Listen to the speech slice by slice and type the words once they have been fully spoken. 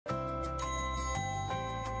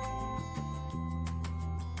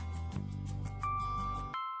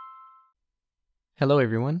Hello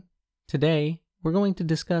everyone. Today, we're going to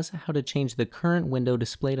discuss how to change the current window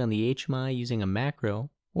displayed on the HMI using a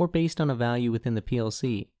macro or based on a value within the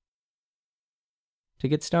PLC. To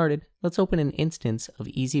get started, let's open an instance of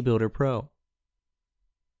EasyBuilder Pro.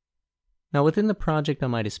 Now within the project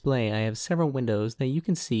on my display, I have several windows that you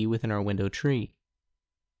can see within our window tree.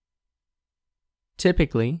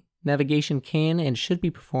 Typically, navigation can and should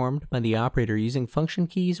be performed by the operator using function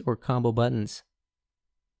keys or combo buttons.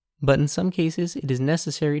 But in some cases, it is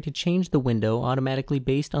necessary to change the window automatically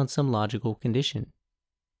based on some logical condition.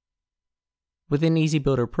 Within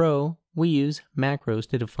EasyBuilder Pro, we use macros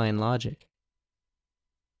to define logic.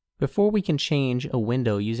 Before we can change a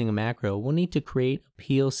window using a macro, we'll need to create a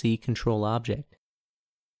PLC control object.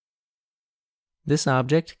 This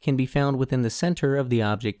object can be found within the center of the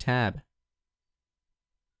Object tab.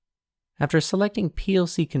 After selecting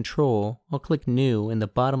PLC control, I'll click New in the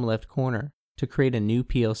bottom left corner to create a new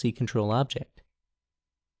PLC control object.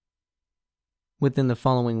 Within the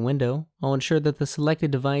following window, I'll ensure that the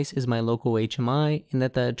selected device is my local HMI and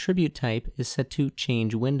that the attribute type is set to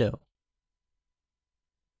Change Window.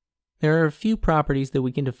 There are a few properties that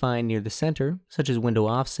we can define near the center, such as window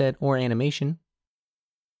offset or animation.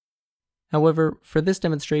 However, for this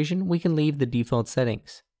demonstration, we can leave the default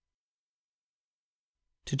settings.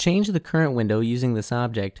 To change the current window using this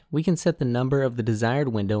object, we can set the number of the desired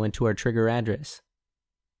window into our trigger address.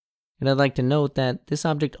 And I'd like to note that this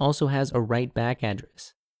object also has a write back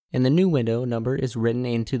address, and the new window number is written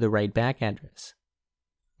into the write back address.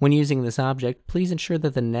 When using this object, please ensure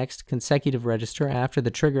that the next consecutive register after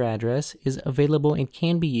the trigger address is available and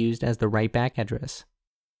can be used as the write back address.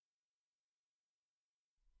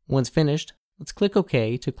 Once finished, let's click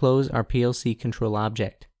OK to close our PLC control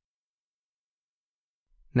object.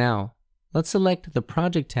 Now, let's select the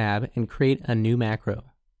Project tab and create a new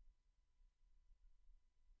macro.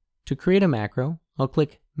 To create a macro, I'll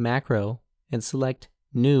click Macro and select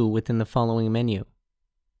New within the following menu.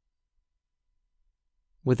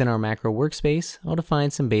 Within our macro workspace, I'll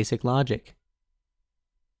define some basic logic.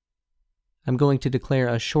 I'm going to declare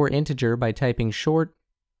a short integer by typing short,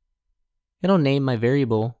 and I'll name my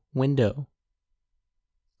variable window.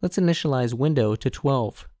 Let's initialize window to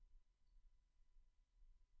 12.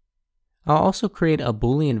 I'll also create a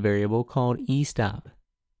Boolean variable called eStop.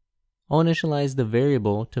 I'll initialize the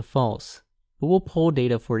variable to false, but we'll pull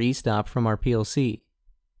data for eStop from our PLC.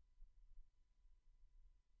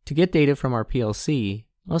 To get data from our PLC,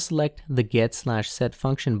 I'll select the Get/Set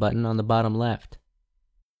function button on the bottom left.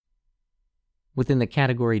 Within the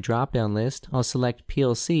category drop-down list, I'll select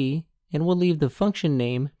PLC and we'll leave the function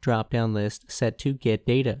name drop-down list set to Get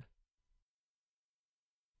Data.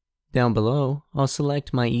 Down below, I'll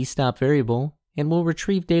select my eStop variable and we'll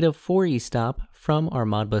retrieve data for eStop from our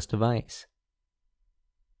Modbus device.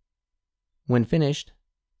 When finished,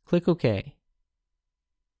 click OK.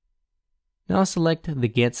 Now I'll select the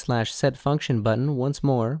Get/Set function button once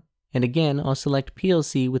more, and again I'll select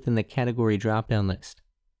PLC within the category drop-down list.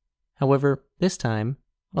 However, this time,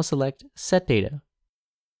 I'll select Set Data.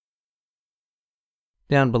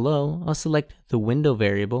 Down below, I'll select the window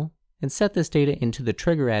variable and set this data into the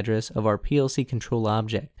trigger address of our PLC control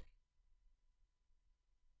object.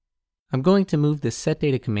 I'm going to move the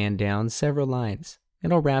setData command down several lines,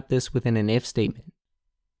 and I'll wrap this within an if statement.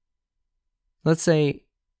 Let's say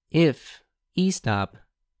if eStop,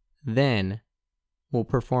 then we'll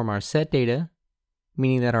perform our setData,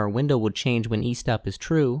 meaning that our window will change when eStop is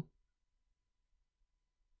true,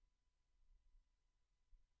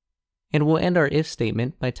 and we'll end our if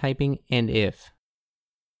statement by typing end if.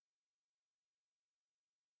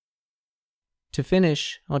 To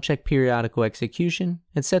finish, I'll check periodical execution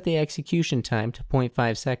and set the execution time to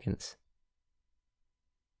 0.5 seconds.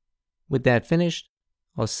 With that finished,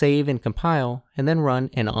 I'll save and compile and then run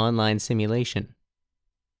an online simulation.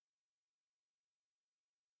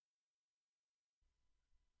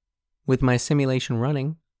 With my simulation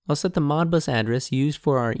running, I'll set the Modbus address used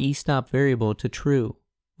for our eStop variable to true,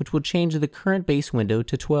 which will change the current base window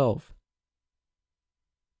to 12.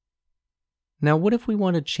 Now what if we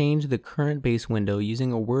want to change the current base window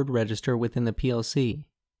using a word register within the PLC?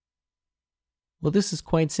 Well, this is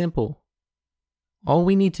quite simple. All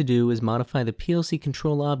we need to do is modify the PLC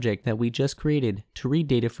control object that we just created to read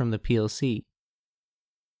data from the PLC.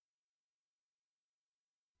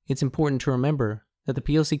 It's important to remember that the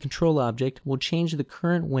PLC control object will change the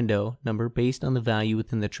current window number based on the value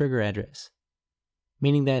within the trigger address,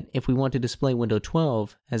 meaning that if we want to display window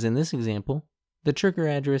 12, as in this example, the trigger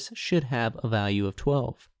address should have a value of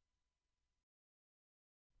 12.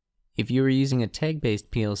 If you are using a tag-based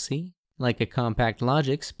PLC, Like a compact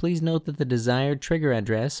Logix, please note that the desired trigger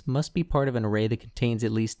address must be part of an array that contains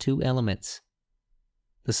at least 2 elements.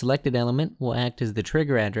 The selected element will act as the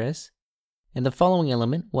trigger address, and the following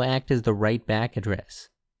element will act as the write-back address.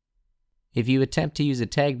 If you attempt to use a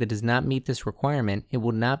tag that does not meet this requirement, it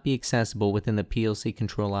will not be accessible within the PLC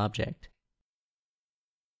control object.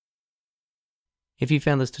 If you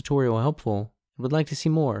found this tutorial helpful and would like to see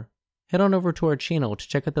more, head on over to our channel to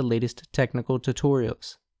check out the latest technical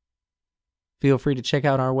tutorials. Feel free to check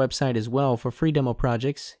out our website as well for free demo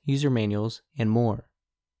projects, user manuals, and more.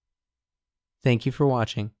 Thank you for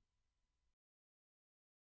watching.